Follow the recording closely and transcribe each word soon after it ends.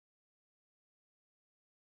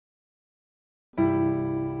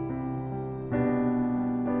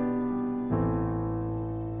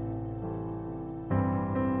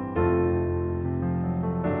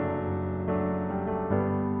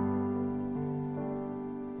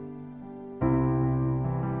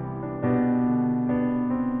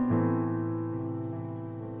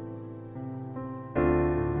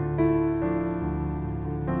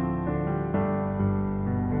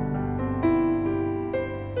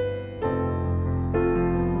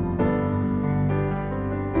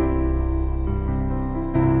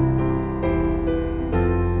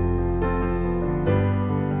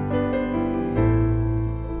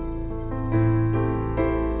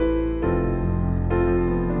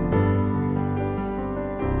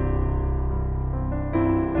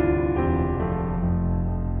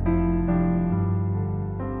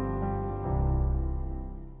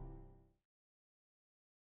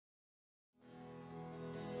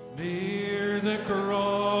Near the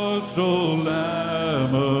cross, O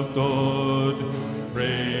Lamb of God,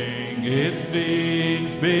 bring its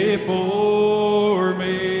sins before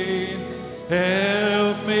me.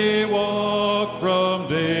 Help me walk from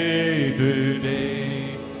day to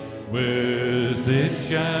day with its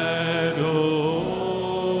shadow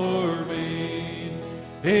o'er me.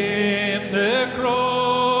 In the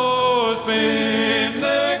cross,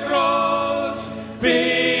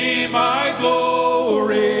 be my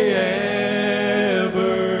glory ever,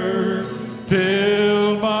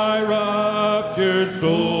 till my raptured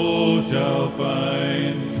soul shall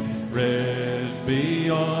find rest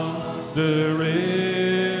beyond the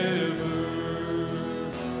river.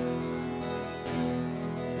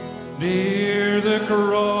 Near the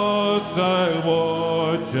cross I'll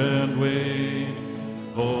watch and wait,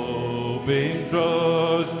 hoping,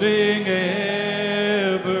 trusting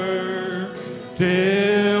ever,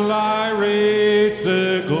 till I reach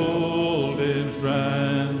the golden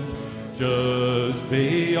strand just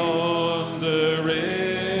beyond the river.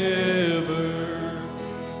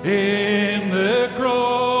 In the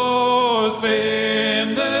cross,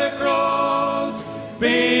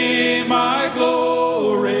 be my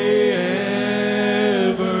glory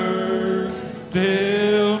ever,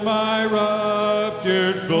 till my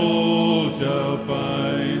raptured soul shall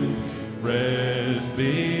find rest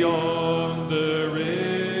beyond the river.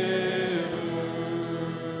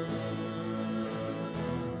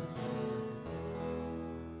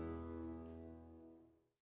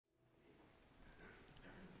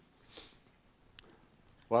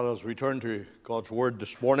 Well, as we turn to God's Word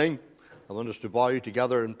this morning, I want us to bow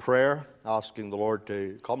together in prayer, asking the Lord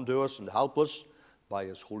to come to us and help us by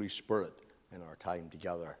His Holy Spirit in our time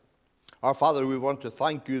together. Our Father, we want to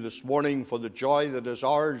thank you this morning for the joy that is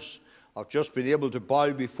ours of just being able to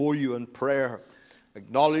bow before you in prayer,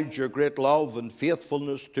 acknowledge your great love and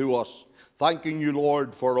faithfulness to us, thanking you,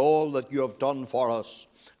 Lord, for all that you have done for us.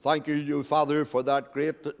 Thanking you, Father, for that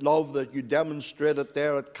great love that you demonstrated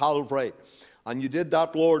there at Calvary. And you did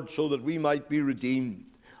that, Lord, so that we might be redeemed.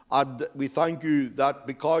 And we thank you that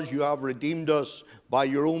because you have redeemed us by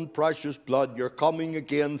your own precious blood, you're coming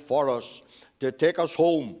again for us to take us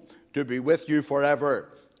home, to be with you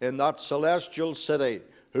forever in that celestial city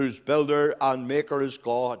whose builder and maker is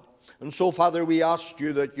God. And so, Father, we ask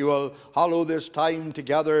you that you will hallow this time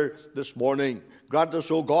together this morning. Grant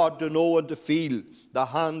us, O God, to know and to feel the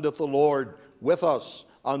hand of the Lord with us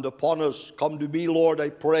and upon us. Come to me, Lord, I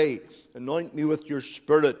pray. Anoint me with your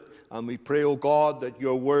Spirit. And we pray, O God, that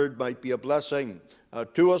your word might be a blessing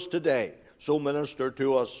to us today. So minister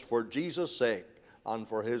to us for Jesus' sake and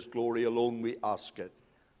for his glory alone we ask it.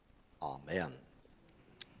 Amen.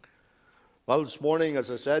 Well, this morning,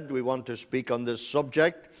 as I said, we want to speak on this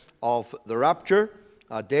subject of the rapture,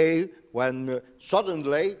 a day when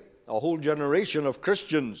suddenly a whole generation of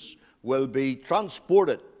Christians will be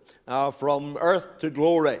transported from earth to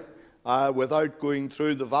glory without going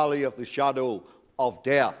through the valley of the shadow of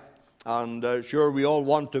death. And sure, we all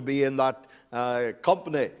want to be in that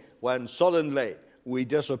company when suddenly we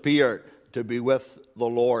disappear to be with the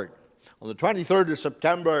Lord. On the 23rd of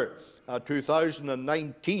September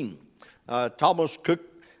 2019, Thomas Cook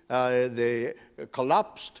they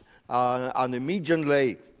collapsed and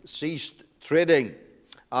immediately ceased trading.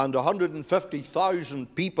 And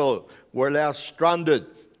 150,000 people were left stranded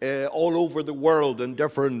all over the world in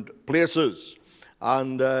different places.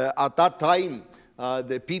 And at that time,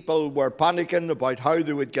 the people were panicking about how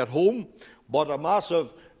they would get home, but a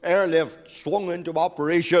massive airlift swung into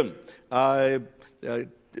operation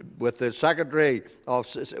with the Secretary of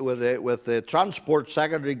with the Transport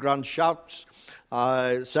Secretary Grant Shapps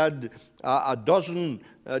said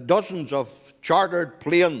dozens of chartered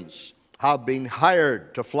planes have been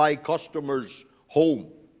hired to fly customers home.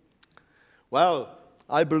 Well,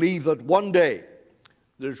 I believe that one day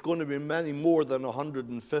there's going to be many more than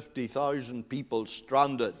 150,000 people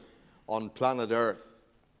stranded on planet Earth.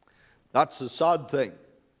 That's the sad thing.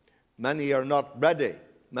 Many are not ready.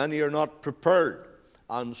 Many are not prepared.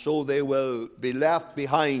 And so they will be left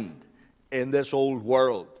behind in this old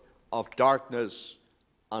world of darkness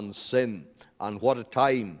and sin. And what a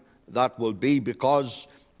time that will be, because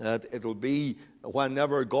it will be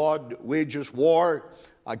whenever God wages war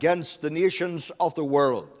against the nations of the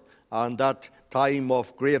world, and that time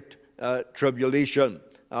of great tribulation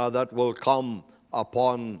that will come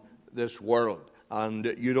upon this world.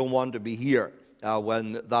 And you don't want to be here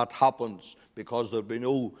when that happens, because there'll be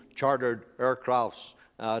no chartered aircrafts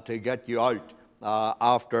to get you out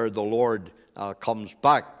after the Lord comes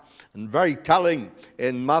back. And very telling,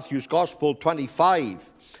 in Matthew's Gospel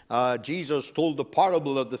 25, Jesus told the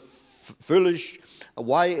parable of the foolish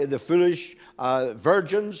the foolish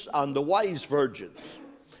virgins and the wise virgins.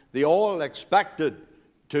 They all expected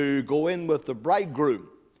to go in with the bridegroom,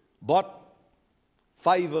 but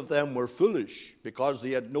 5 of them were foolish because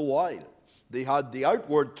they had no oil. They had the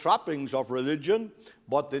outward trappings of religion,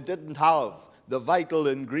 but they didn't have the vital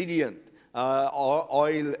ingredient,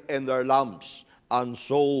 oil in their lamps, and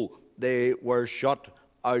so they were shut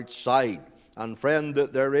outside. And friend,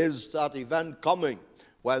 there is that event coming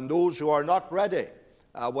when those who are not ready,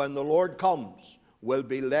 when the Lord comes, will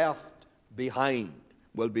be left behind.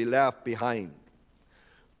 Will be left behind.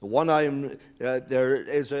 There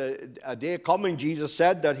is a day coming, Jesus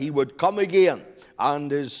said, that he would come again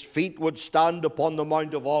and his feet would stand upon the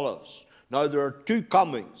Mount of Olives. Now there are 2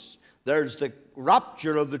 comings. There's the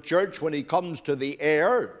rapture of the church when he comes to the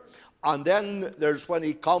air, and then there's when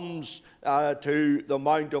he comes to the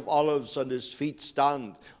Mount of Olives and his feet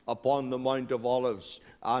stand upon the Mount of Olives,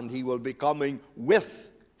 and he will be coming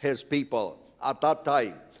with his people at that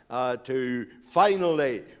time to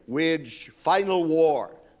finally wage final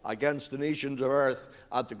war against the nations of earth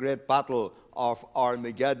at the great battle of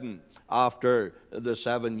Armageddon after the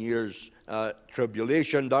 7 years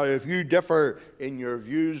tribulation. Now, if you differ in your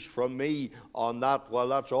views from me on that, well,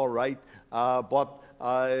 that's all right. But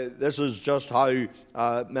this is just how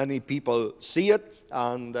many people see it,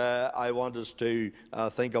 and I want us to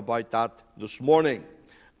think about that this morning.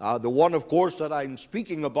 The one, of course, that I'm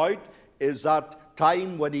speaking about is that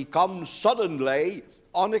time when he comes suddenly,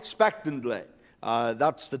 unexpectedly.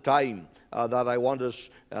 That's the time that I want us,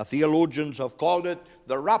 theologians have called it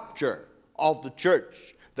the rapture of the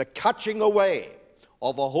church, the catching away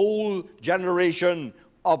of a whole generation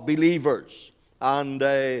of believers. And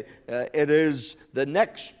it is the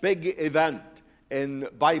next big event in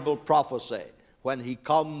Bible prophecy when he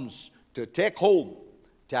comes to take home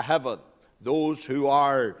to heaven those who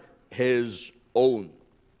are his own.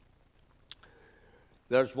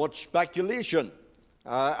 There's much speculation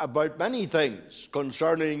about many things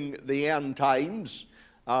concerning the end times.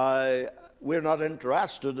 We're not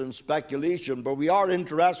interested in speculation, but we are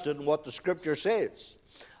interested in what the Scripture says.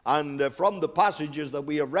 And from the passages that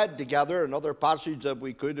we have read together, and other passages that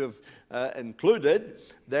we could have included,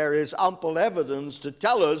 there is ample evidence to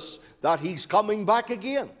tell us that he's coming back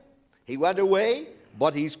again. He went away,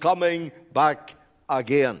 but he's coming back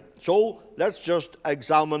again. So let's just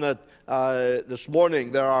examine it this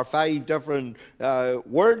morning. There are 5 different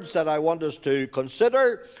words that I want us to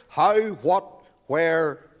consider: how, what,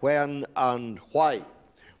 where, when, and why.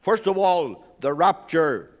 First of all, the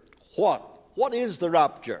rapture. What? What is the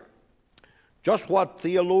rapture? Just what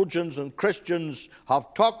theologians and Christians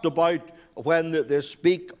have talked about when they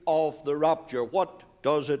speak of the rapture. What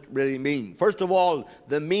does it really mean? First of all,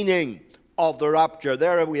 the meaning of the rapture.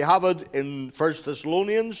 There we have it in 1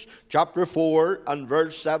 Thessalonians chapter 4 and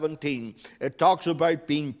verse 17. It talks about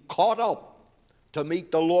being caught up to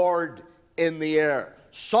meet the Lord in the air.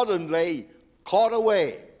 Suddenly caught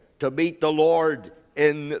away to meet the Lord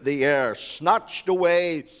in the air. Snatched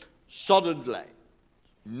away suddenly.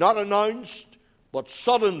 Not announced, but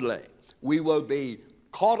suddenly we will be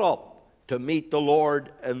caught up to meet the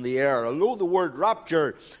Lord in the air. Although the word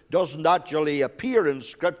rapture doesn't actually appear in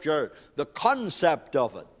Scripture, the concept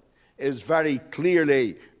of it is very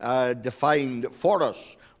clearly defined for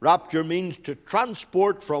us. Rapture means to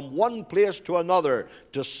transport from one place to another,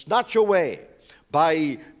 to snatch away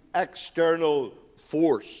by external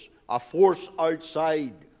force, a force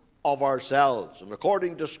outside of ourselves. And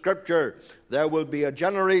according to Scripture, there will be a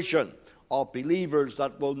generation of believers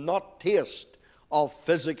that will not taste of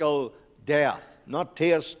physical death, not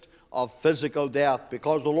taste of physical death,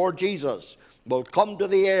 because the Lord Jesus will come to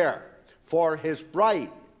the air for his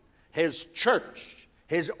bride, his church,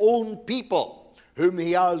 his own people, whom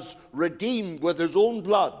he has redeemed with his own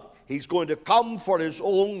blood. He's going to come for his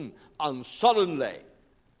own, and suddenly,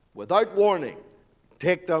 without warning,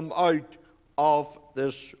 take them out of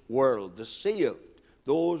this world. The saved,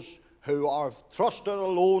 those who are trusted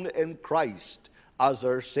alone in Christ as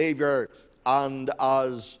their Savior and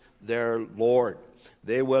as their Lord.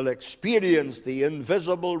 They will experience the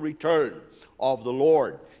invisible return of the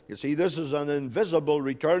Lord. You see, this is an invisible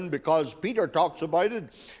return because Peter talks about it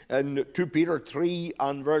in 2 Peter 3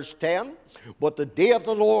 and verse 10. But the day of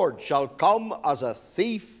the Lord shall come as a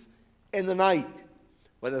thief in the night.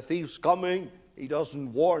 When a thief's coming, he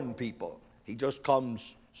doesn't warn people. He just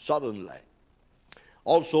comes suddenly.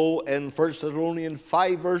 Also in 1 Thessalonians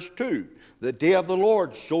 5 verse 2, the day of the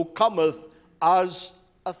Lord so cometh as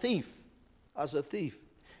a thief. As a thief.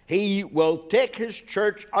 He will take his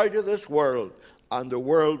church out of this world, and the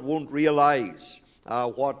world won't realize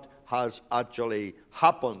what has actually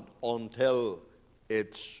happened until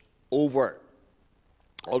it's over.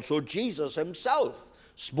 Also, Jesus himself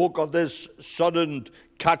spoke of this sudden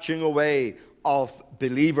catching away of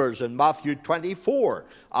believers in Matthew 24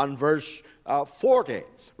 and verse 40.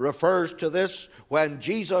 Refers to this when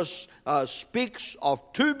Jesus speaks of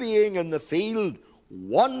two being in the field,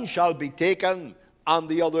 one shall be taken and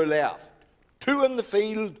the other left. Two in the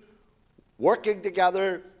field, working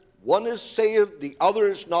together, one is saved, the other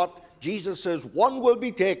is not. Jesus says one will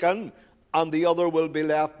be taken and the other will be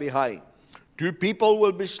left behind. Two people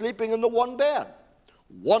will be sleeping in the one bed.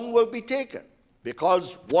 One will be taken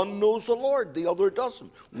because one knows the Lord, the other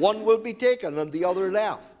doesn't. One will be taken and the other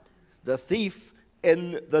left. The thief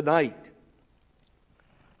in the night.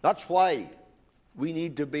 That's why we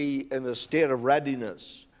need to be in a state of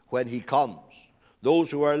readiness when he comes.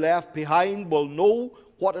 Those who are left behind will know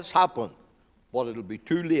what has happened, but it'll be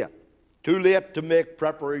too late. Too late to make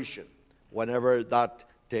preparation whenever that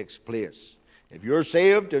takes place. If you're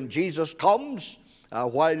saved and Jesus comes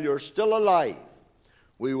while you're still alive,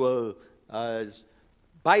 we will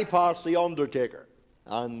bypass the undertaker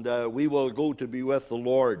and we will go to be with the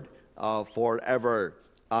Lord forever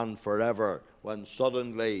and forever when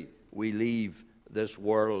suddenly we leave this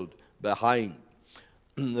world behind.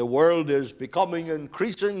 The world is becoming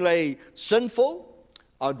increasingly sinful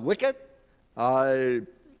and wicked.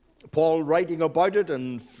 Paul, writing about it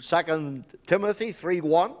in 2 Timothy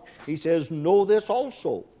 3:1, he says, "Know this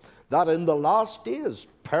also, that in the last days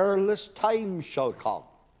perilous times shall come."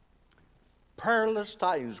 Perilous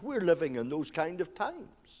times. We're living in those kind of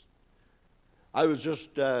times. I was just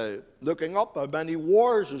looking up how many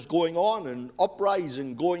wars is going on and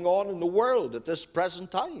uprising going on in the world at this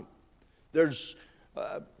present time. There's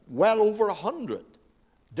well over 100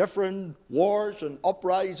 different wars and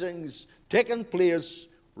uprisings taking place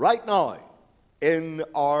right now in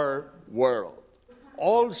our world.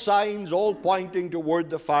 All signs, all pointing toward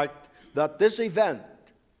the fact that this event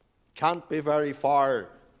can't be very far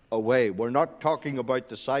away. We're not talking about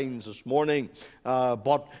the signs this morning,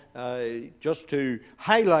 but just to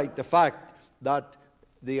highlight the fact that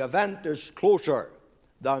the event is closer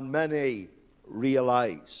than many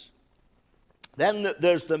realize. Then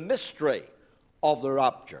there's the mystery of the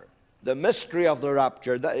rapture. The mystery of the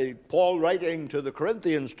rapture. Paul, writing to the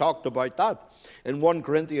Corinthians, talked about that in 1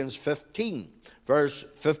 Corinthians 15, verse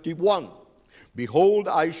 51. "Behold,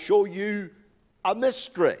 I show you a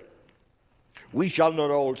mystery. We shall not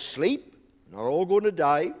all sleep, not all going to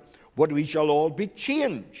die, but we shall all be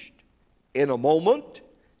changed in a moment,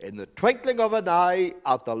 in the twinkling of an eye,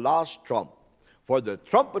 at the last trump. For the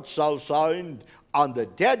trumpet shall sound, and the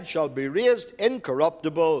dead shall be raised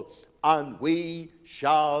incorruptible, and we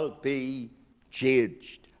shall be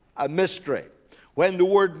changed." A mystery. When the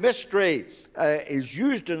word mystery is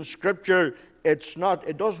used in Scripture,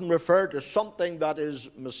 it doesn't refer to something that is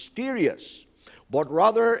mysterious, but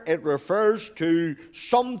rather it refers to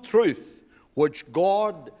some truth which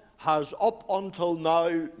God has up until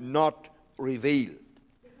now not revealed.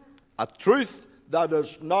 A truth that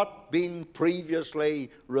has not been previously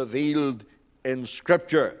revealed in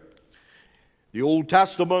Scripture. The Old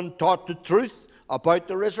Testament taught the truth about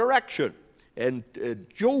the resurrection. And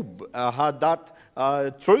Job had that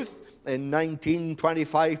truth in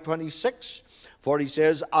 19:25-26, for he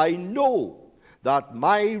says, "I know that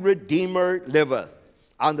my Redeemer liveth,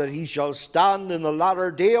 and that he shall stand in the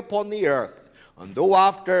latter day upon the earth. And though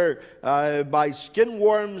after my skin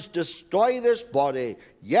worms destroy this body,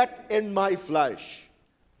 yet in my flesh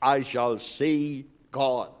I shall see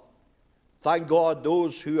God." Thank God,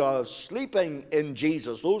 those who are sleeping in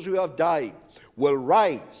Jesus, those who have died, will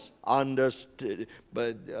rise. And as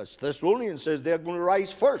Thessalonians says, they're going to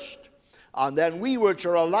rise first. And then we which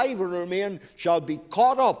are alive and remain shall be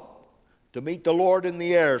caught up to meet the Lord in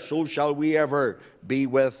the air. So shall we ever be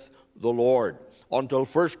with the Lord. Until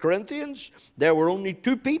 1 Corinthians, there were only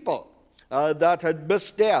two people that had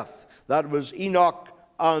missed death. That was Enoch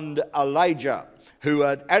and Elijah, who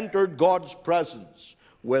had entered God's presence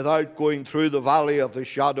without going through the valley of the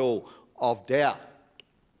shadow of death.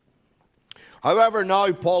 However,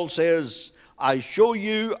 now Paul says, "I show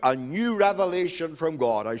you a new revelation from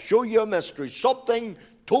God. I show you a mystery, something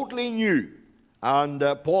totally new." And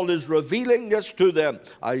Paul is revealing this to them.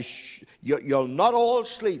 You'll not all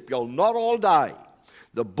sleep. You'll not all die.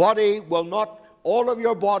 The body will not, all of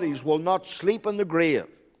your bodies will not sleep in the grave.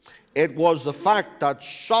 It was the fact that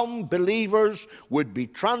some believers would be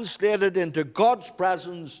translated into God's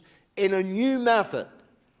presence in a new method,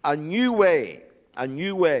 a new way, a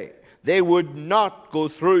new way. They would not go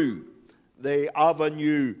through the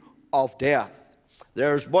avenue of death.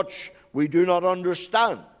 There's much we do not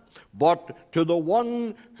understand. But to the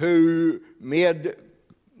one who made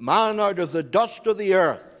man out of the dust of the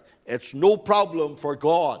earth, it's no problem for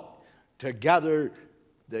God to gather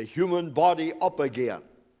the human body up again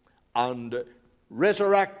and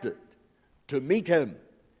resurrect it to meet him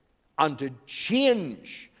and to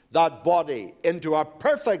change that body into a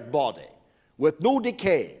perfect body with no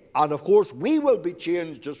decay. And of course, we will be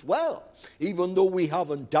changed as well. Even though we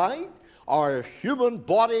haven't died, our human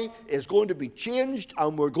body is going to be changed,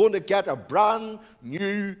 and we're going to get a brand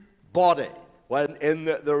new body when in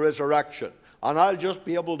the resurrection. And I'll just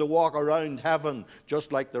be able to walk around heaven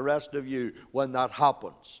just like the rest of you when that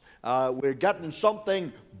happens. We're getting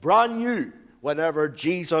something brand new whenever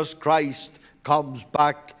Jesus Christ comes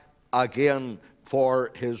back again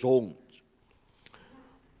for his own.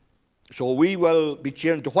 So we will be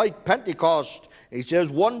changed. To white Pentecost, he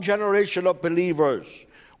says, one generation of believers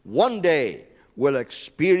one day will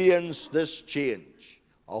experience this change.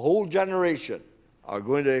 A whole generation are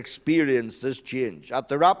going to experience this change. At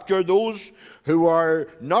the rapture, those who are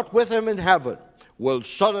not with him in heaven will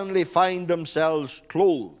suddenly find themselves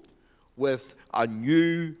clothed with a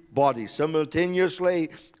new body. Simultaneously,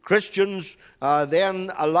 Christians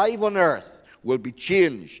then alive on earth will be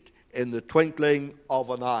changed in the twinkling of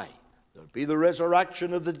an eye. There'll be the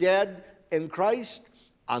resurrection of the dead in Christ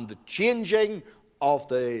and the changing of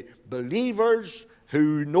the believers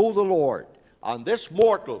who know the Lord. And this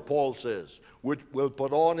mortal, Paul says, will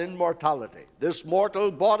put on immortality. This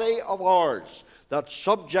mortal body of ours that's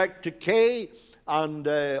subject to decay and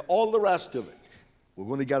all the rest of it. We're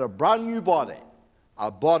going to get a brand new body,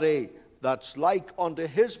 a body that's like unto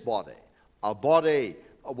his body, a body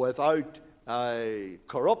without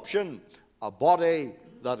corruption, a body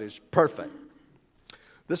that is perfect.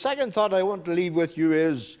 The second thought I want to leave with you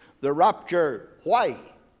is the rapture. Why?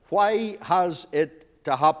 Why has it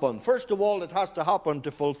to happen? First of all, it has to happen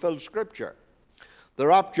to fulfill Scripture. The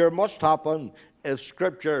rapture must happen if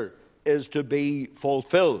Scripture is to be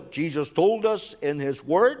fulfilled. Jesus told us in his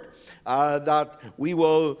word that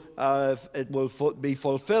it will be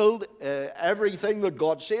fulfilled. Everything that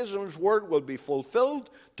God says in his word will be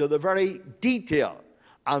fulfilled to the very detail.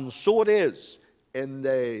 And so it is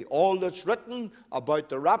in all that's written about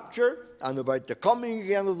the rapture and about the coming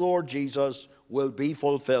again of the Lord Jesus will be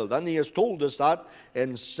fulfilled. And he has told us that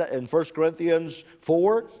in 1 Corinthians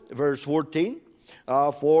 4, verse 14.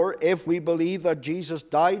 For if we believe that Jesus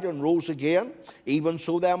died and rose again, even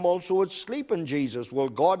so them also which sleep in Jesus will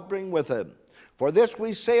God bring with him. For this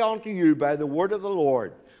we say unto you by the word of the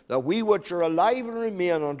Lord, that we which are alive and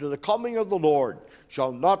remain unto the coming of the Lord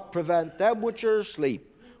shall not prevent them which are asleep.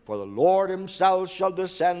 For the Lord himself shall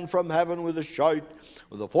descend from heaven with a shout,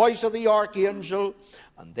 with the voice of the archangel,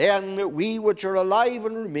 and then we which are alive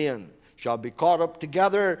and remain shall be caught up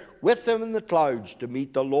together with them in the clouds to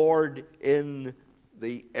meet the Lord in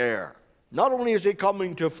the air. Not only is he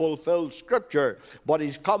coming to fulfill Scripture, but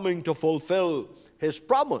he's coming to fulfill his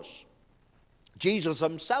promise. Jesus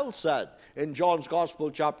himself said in John's Gospel,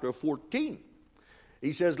 chapter 14,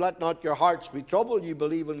 he says, let not your hearts be troubled. You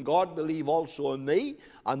believe in God, believe also in me.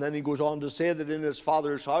 And then he goes on to say that in his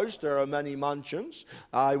Father's house there are many mansions.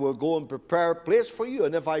 I will go and prepare a place for you.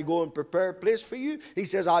 And if I go and prepare a place for you, he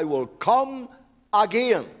says, I will come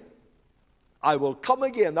again. I will come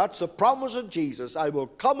again. That's the promise of Jesus. I will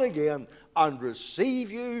come again and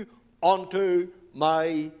receive you unto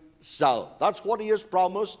myself. That's what he has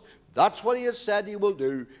promised. That's what he has said he will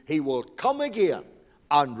do. He will come again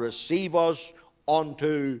and receive us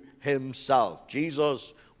unto himself.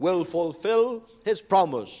 Jesus will fulfill his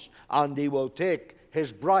promise, and he will take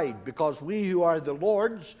his bride, because we who are the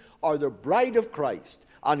Lord's are the bride of Christ,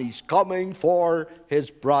 and he's coming for his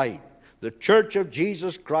bride. The church of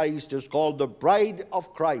Jesus Christ is called the bride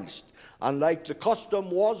of Christ, and like the custom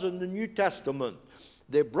was in the New Testament,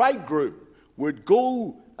 the bridegroom would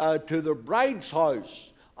go to the bride's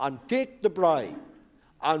house and take the bride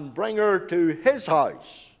and bring her to his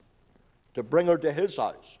house.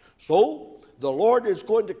 So the Lord is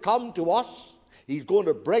going to come to us. He's going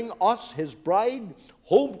to bring us, his bride,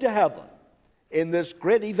 home to heaven in this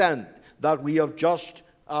great event that we have just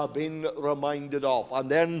been reminded of. And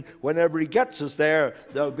then whenever he gets us there,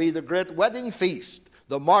 there'll be the great wedding feast,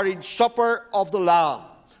 the marriage supper of the Lamb,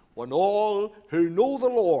 when all who know the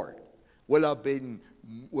Lord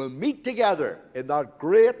will meet together in that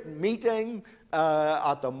great meeting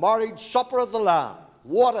at the marriage supper of the Lamb.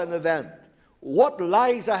 What an event. What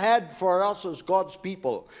lies ahead for us as God's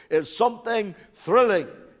people is something thrilling.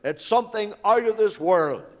 It's something out of this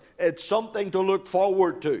world. It's something to look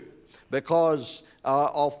forward to because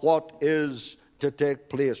of what is to take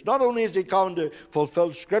place. Not only is he come to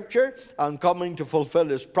fulfill Scripture and coming to fulfill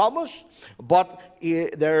his promise, but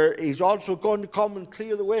he's also going to come and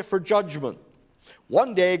clear the way for judgment.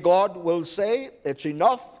 One day God will say, it's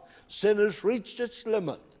enough, sin has reached its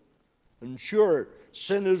limit. And sure,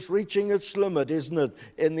 sin is reaching its limit, isn't it,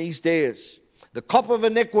 in these days? The cup of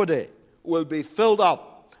iniquity will be filled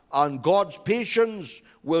up, and God's patience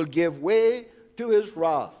will give way to his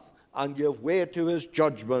wrath and give way to his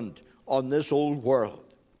judgment on this old world.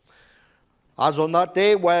 As on that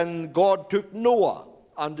day when God took Noah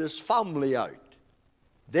and his family out,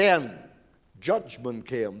 then judgment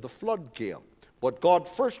came, the flood came. But God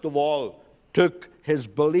first of all took his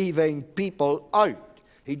believing people out.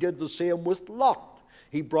 He did the same with Lot.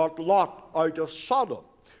 He brought Lot out of Sodom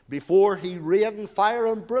before he rained fire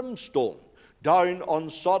and brimstone down on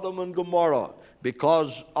Sodom and Gomorrah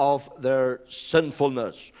because of their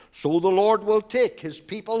sinfulness. So the Lord will take his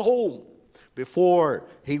people home before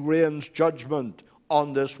he rains judgment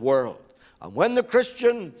on this world. And when the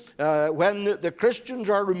Christians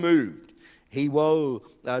are removed, he will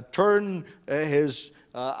turn his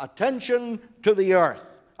attention to the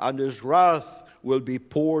earth, and his wrath will be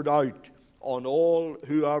poured out on all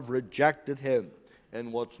who have rejected him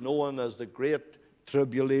in what's known as the Great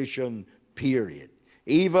Tribulation period.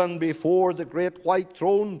 Even before the great white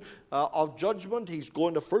throne of judgment, he's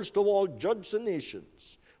going to first of all judge the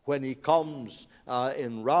nations when he comes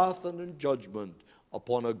in wrath and in judgment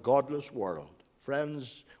upon a godless world.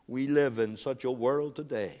 Friends, we live in such a world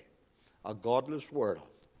today, a godless world,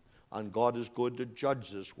 and God is going to judge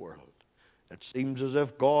this world. It seems as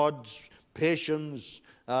if God's patience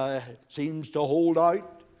seems to hold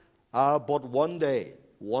out, but one day,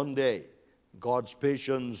 God's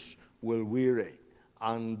patience will weary,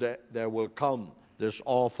 and there will come this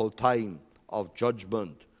awful time of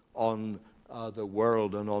judgment on the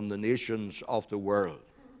world and on the nations of the world.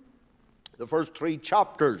 The first 3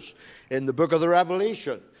 chapters in the book of the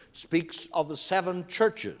Revelation speaks of the 7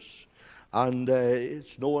 churches, and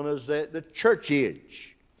it's known as the church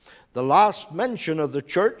age. The last mention of the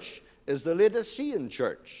church is the Laodicean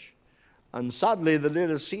church, and sadly the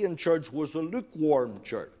Laodicean church was the lukewarm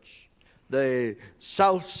church, the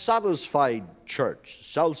self-satisfied church,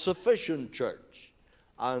 self-sufficient church,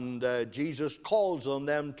 and Jesus calls on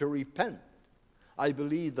them to repent. I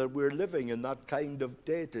believe that we're living in that kind of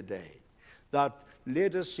day today, that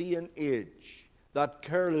Laodicean age, that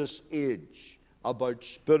careless age about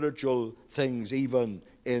spiritual things, even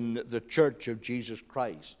in the church of Jesus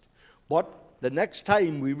Christ. But the next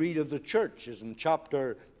time we read of the church is in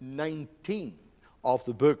chapter 19 of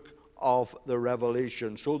the book of the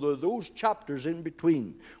Revelation. So there are those chapters in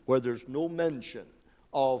between where there's no mention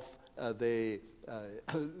of the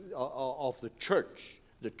church.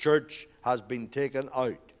 The church has been taken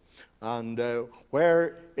out. And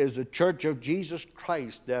where is the church of Jesus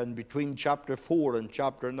Christ then between chapter 4 and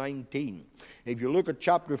chapter 19? If you look at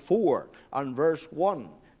chapter 4 and verse 1,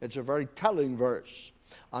 it's a very telling verse.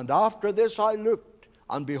 And after this I looked,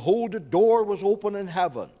 and behold, a door was open in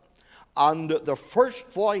heaven. And the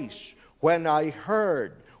first voice when I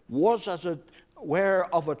heard was as it were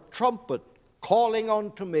of a trumpet calling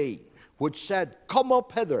unto me, which said, Come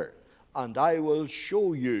up hither, and I will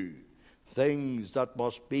show you things that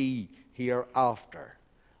must be hereafter.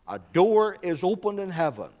 A door is opened in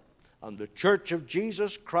heaven, and the church of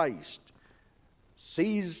Jesus Christ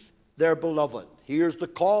sees their beloved, hears the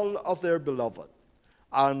call of their beloved,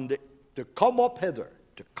 and to come up hither,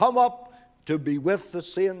 to come up to be with the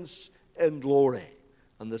saints in glory.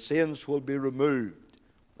 And the saints will be removed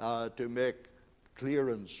to make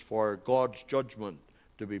clearance for God's judgment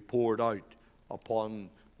to be poured out upon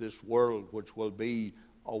this world, which will be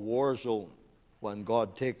a war zone when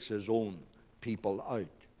God takes his own people out.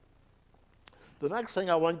 The next thing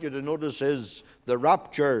I want you to notice is the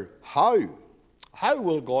rapture. How? How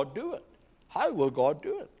will God do it? How will God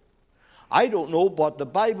do it? I don't know, but the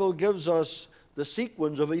Bible gives us the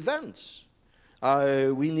sequence of events.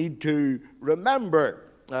 We need to remember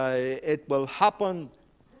it will happen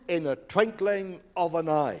in a twinkling of an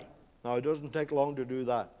eye. Now, it doesn't take long to do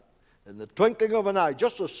that. In the twinkling of an eye,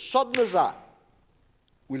 just as sudden as that,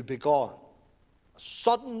 we'll be gone. As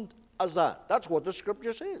sudden as that. That's what the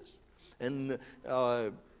Scripture says in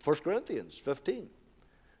 1 Corinthians 15.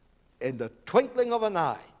 In the twinkling of an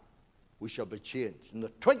eye, we shall be changed. In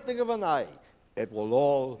the twinkling of an eye, it will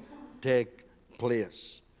all take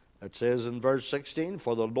place. It says in verse 16,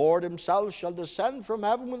 For the Lord himself shall descend from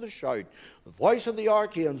heaven with a shout, the voice of the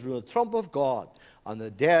archangel, with the trump of God, and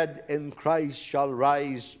the dead in Christ shall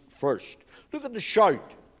rise first. Look at the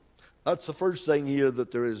shout. That's the first thing here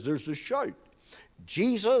that there is. There's a shout.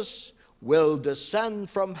 Jesus will descend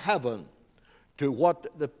from heaven to what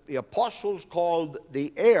the apostles called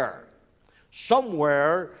the air,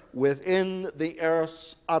 somewhere within the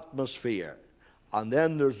earth's atmosphere. And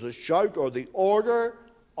then there's the shout or the order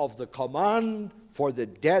of the command for the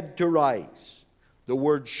dead to rise. The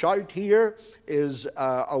word shout here is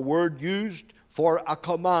a word used for a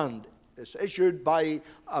command. It's issued by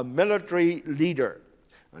a military leader.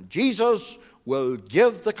 And Jesus will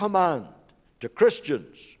give the command to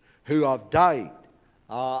Christians who have died,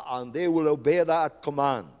 and they will obey that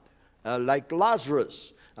command. Like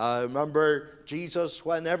Lazarus. Remember Jesus,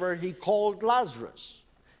 whenever he called Lazarus,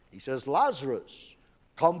 he says, Lazarus,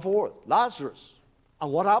 come forth. Lazarus.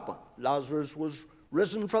 And what happened? Lazarus was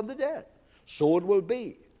risen from the dead. So it will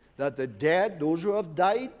be that the dead, those who have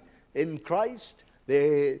died in Christ,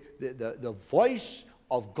 the voice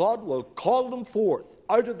of God will call them forth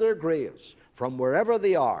out of their graves from wherever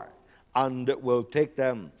they are, and it will take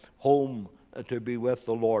them home to be with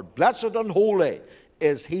the Lord. Blessed and holy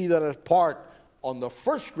is he that is part on the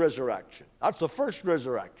first resurrection. That's the first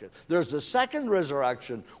resurrection. There's the second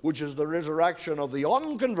resurrection, which is the resurrection of the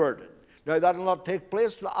unconverted. Now, that will not take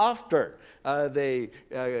place after the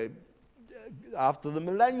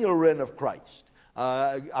millennial reign of Christ,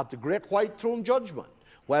 at the great white throne judgment,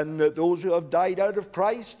 when those who have died out of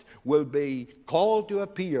Christ will be called to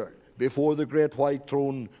appear before the great white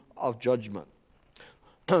throne of judgment.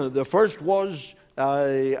 The first was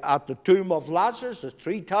at the tomb of Lazarus, the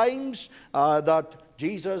 3 times that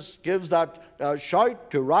Jesus gives that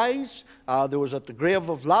shout to rise. There was at the grave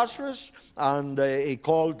of Lazarus, and he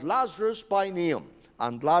called Lazarus by name,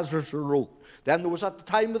 and Lazarus arose. Then there was at the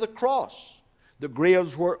time of the cross. The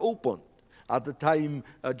graves were opened at the time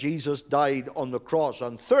Jesus died on the cross.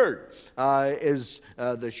 And third is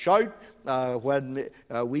the shout when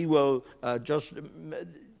we will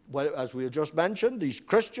as we have just mentioned, these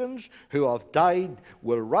Christians who have died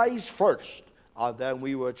will rise first, and then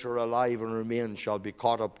we which are alive and remain shall be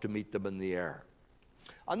caught up to meet them in the air.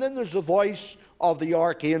 And then there's the voice of the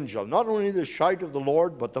archangel. Not only the shout of the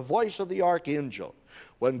Lord, but the voice of the archangel.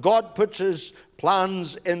 When God puts his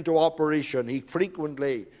plans into operation, he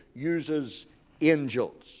frequently uses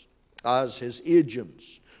angels as his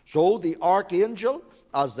agents. So the archangel,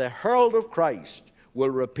 as the herald of Christ, will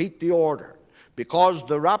repeat the order. Because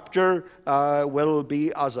the rapture will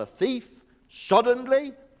be as a thief,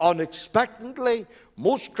 suddenly, unexpectedly.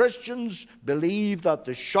 Most Christians believe that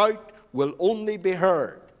the shout will only be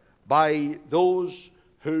heard by those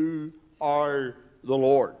who are the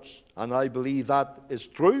Lord's. And I believe that is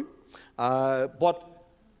true. But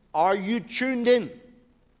are you tuned in?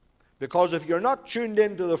 Because if you're not tuned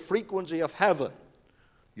into the frequency of heaven,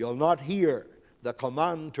 you'll not hear the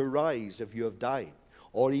command to rise if you have died.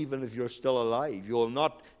 Or even if you're still alive, you will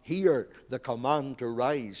not hear the command to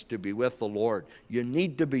rise to be with the Lord. You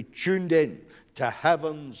need to be tuned in to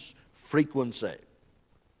heaven's frequency.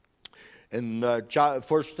 In 1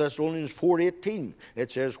 Thessalonians 4:18,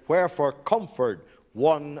 it says, wherefore comfort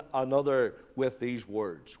one another with these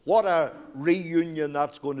words. What a reunion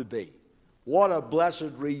that's going to be. What a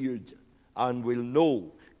blessed reunion. And we'll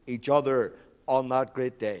know each other on that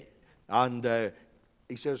great day. And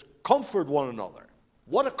he says, comfort one another.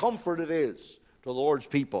 What a comfort it is to the Lord's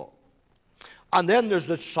people. And then there's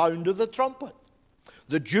the sound of the trumpet.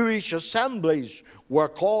 The Jewish assemblies were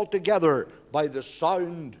called together by the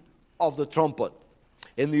sound of the trumpet.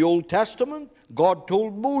 In the Old Testament, God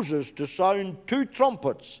told Moses to sound 2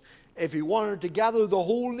 trumpets if he wanted to gather the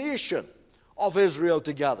whole nation of Israel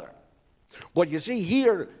together. But you see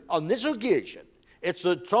here, on this occasion, it's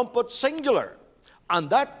the trumpet singular. And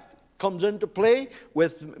that comes into play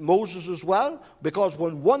with Moses as well, because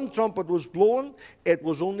when one trumpet was blown, it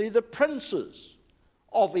was only the princes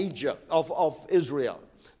of Israel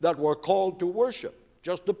that were called to worship,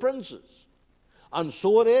 just the princes. And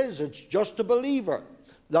so it is, it's just a believer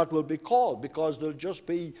that will be called, because there'll just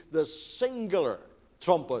be the singular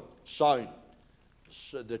trumpet sound.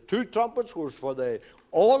 So the 2 trumpets was for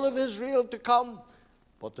all of Israel to come,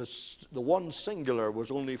 but the one singular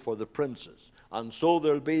was only for the princes. And so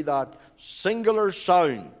there'll be that singular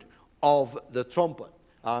sound of the trumpet,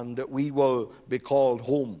 and we will be called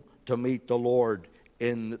home to meet the Lord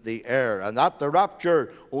in the air. And at the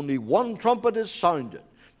rapture, only one trumpet is sounded.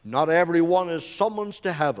 Not everyone is summoned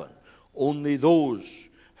to heaven. Only those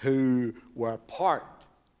who were part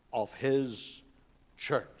of his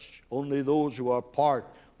church. Only those who are part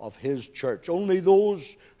of his church. Only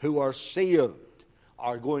those who are saved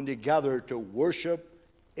are going to gather to worship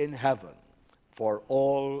in heaven for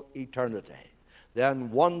all eternity. Then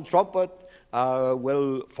one trumpet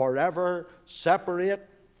will forever separate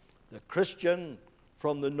the Christian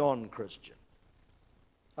from the non-Christian.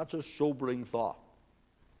 That's a sobering thought.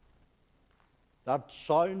 That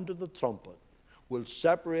sound of the trumpet will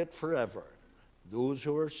separate forever those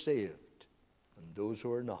who are saved and those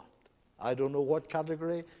who are not. I don't know what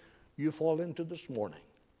category you fall into this morning.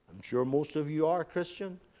 I'm sure most of you are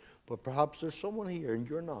Christian, but perhaps there's someone here and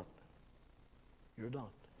you're not. You're not.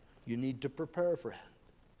 You need to prepare, friend.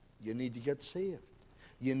 You need to get saved.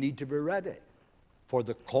 You need to be ready for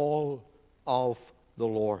the call of the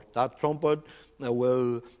Lord. That trumpet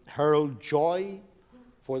will herald joy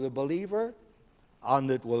for the believer, and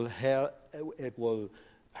it will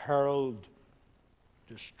herald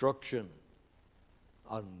destruction.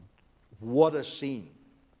 And what a scene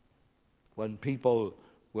when people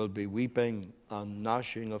will be weeping and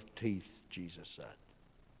gnashing of teeth, Jesus said.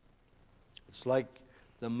 It's like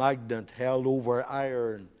the magnet held over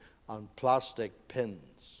iron and plastic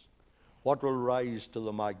pins. What will rise to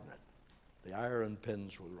the magnet? The iron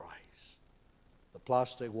pins will rise. The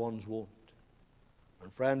plastic ones won't.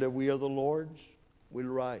 And friend, if we are the Lord's, we'll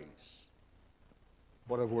rise.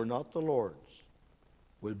 But if we're not the Lord's,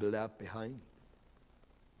 we'll be left behind.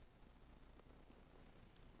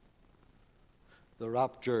 The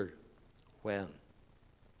rapture, when?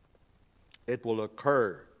 It will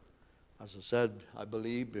occur, as I said, I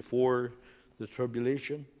believe, before the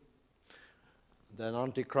tribulation. Then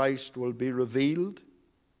Antichrist will be revealed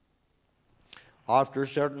after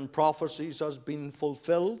certain prophecies has been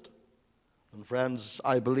fulfilled. And friends,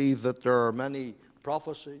 I believe that there are many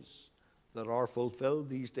prophecies that are fulfilled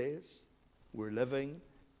these days. We're living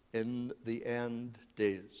in the end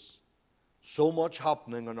days. So much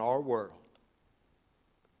happening in our world.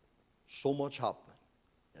 So much happening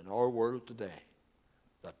in our world today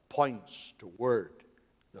that points toward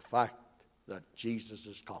the fact that Jesus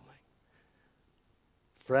is coming.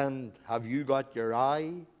 Friend, have you got your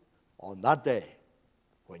eye on that day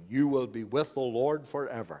when you will be with the Lord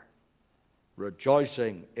forever,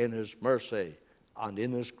 rejoicing in His mercy and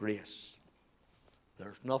in His grace?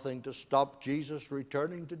 There's nothing to stop Jesus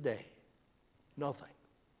returning today. Nothing.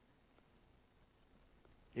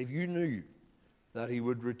 If you knew that He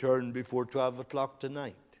would return before 12 o'clock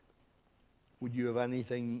tonight, would you have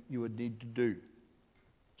anything you would need to do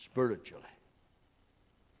spiritually?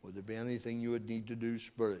 Would there be anything you would need to do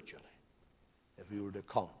spiritually if He were to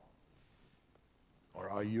come? Or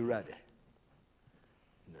are you ready?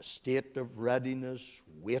 In a state of readiness,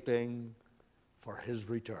 waiting for His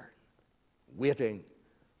return, waiting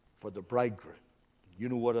for the bridegroom. You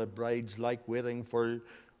know what a bride's like, waiting for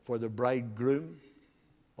the bridegroom,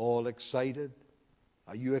 all excited.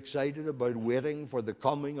 Are you excited about waiting for the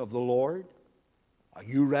coming of the Lord? Are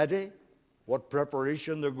you ready? What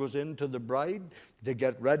preparation there goes into the bride to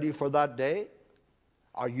get ready for that day?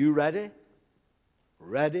 Are you ready?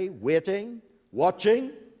 Ready, waiting,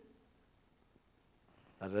 watching?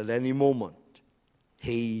 That at any moment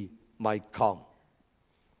He might come.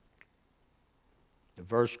 The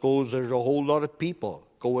verse goes, there's a whole lot of people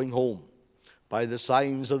going home. By the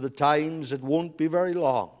signs of the times, it won't be very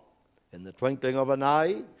long. In the twinkling of an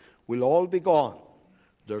eye, we'll all be gone.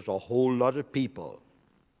 There's a whole lot of people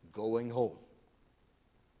going home.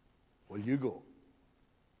 Will you go?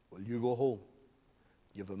 Will you go home?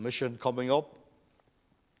 You have a mission coming up,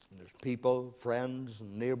 and there's people, friends,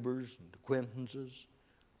 and neighbors, and acquaintances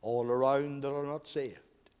all around that are not saved.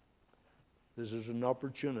 This is an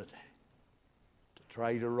opportunity to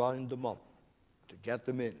try to round them up, to get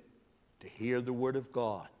them in, to hear the Word of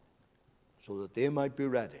God, so that they might be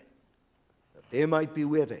ready, that they might be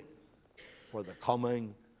waiting for the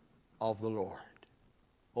coming of the Lord.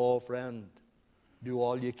 Oh, friend, do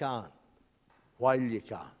all you can, while you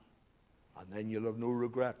can, and then you'll have no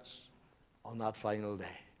regrets on that final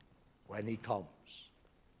day, when He comes,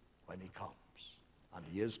 when He comes. And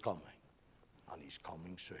He is coming, and He's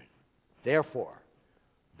coming soon. Therefore,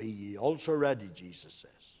 be ye also ready, Jesus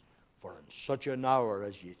says, for in such an hour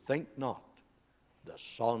as ye think not, the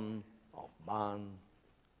Son of Man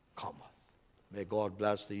cometh. May God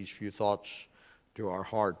bless these few thoughts to our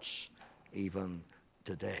hearts even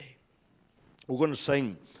today. We're going to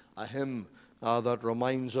sing a hymn that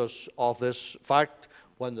reminds us of this fact.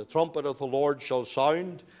 When the trumpet of the Lord shall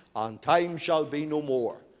sound, and time shall be no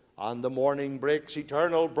more, and the morning breaks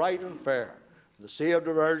eternal, bright and fair, the saved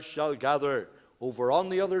of earth shall gather over on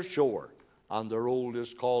the other shore, and the roll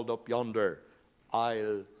is called up yonder,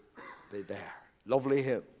 I'll be there. Lovely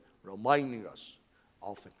hymn, reminding us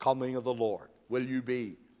of the coming of the Lord. Will you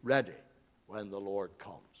be ready when the Lord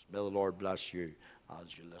comes? May the Lord bless you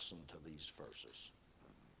as you listen to these verses.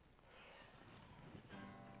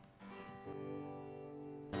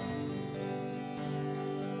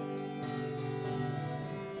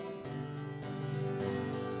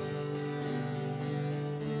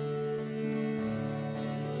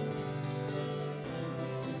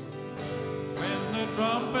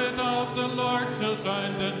 of the Lord shall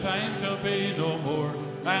sound, and time shall be no more.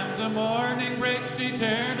 And the morning breaks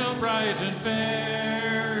eternal, bright and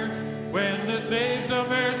fair, when the saved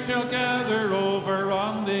of earth shall gather over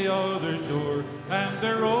on the other shore, and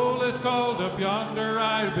the roll is called up yonder,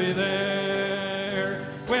 I'll be there.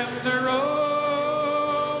 When the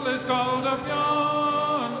roll is called up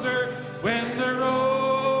yonder, when the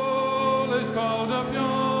roll is called up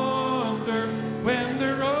yonder, when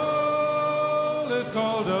the roll is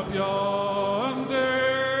called up yonder,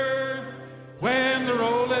 when the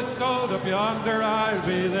roll is called up yonder, I'll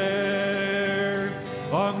be there.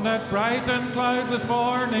 On that bright and cloudless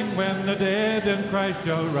morning, when the dead in Christ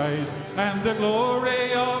shall rise, and the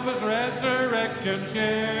glory of his resurrection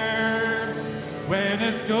share, when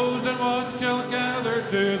his chosen ones shall gather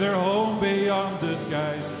to their home beyond the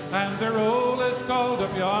skies, and the roll is called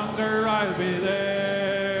up yonder, I'll be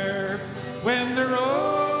there. When the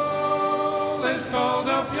roll is called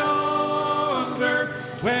up yonder,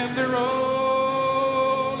 when the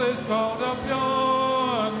roll is called up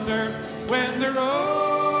yonder, when the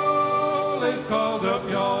roll is called up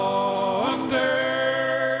yonder,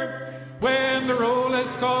 when the roll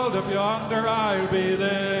is called up yonder, I'll be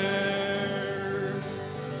there.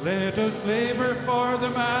 Let us labor for the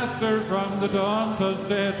Master from the dawn to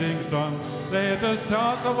setting sun. Let us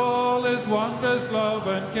talk of all his wondrous love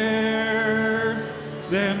and care.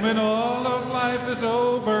 Then when all of life is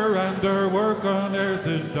over and our work on earth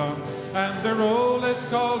is done, and the roll is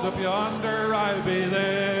called up yonder, I'll be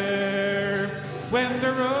there. When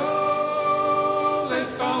the roll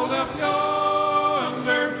is called up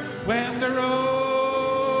yonder, when the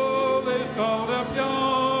roll is called up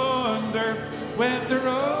yonder, when the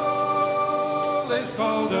roll is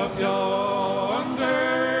called up yonder,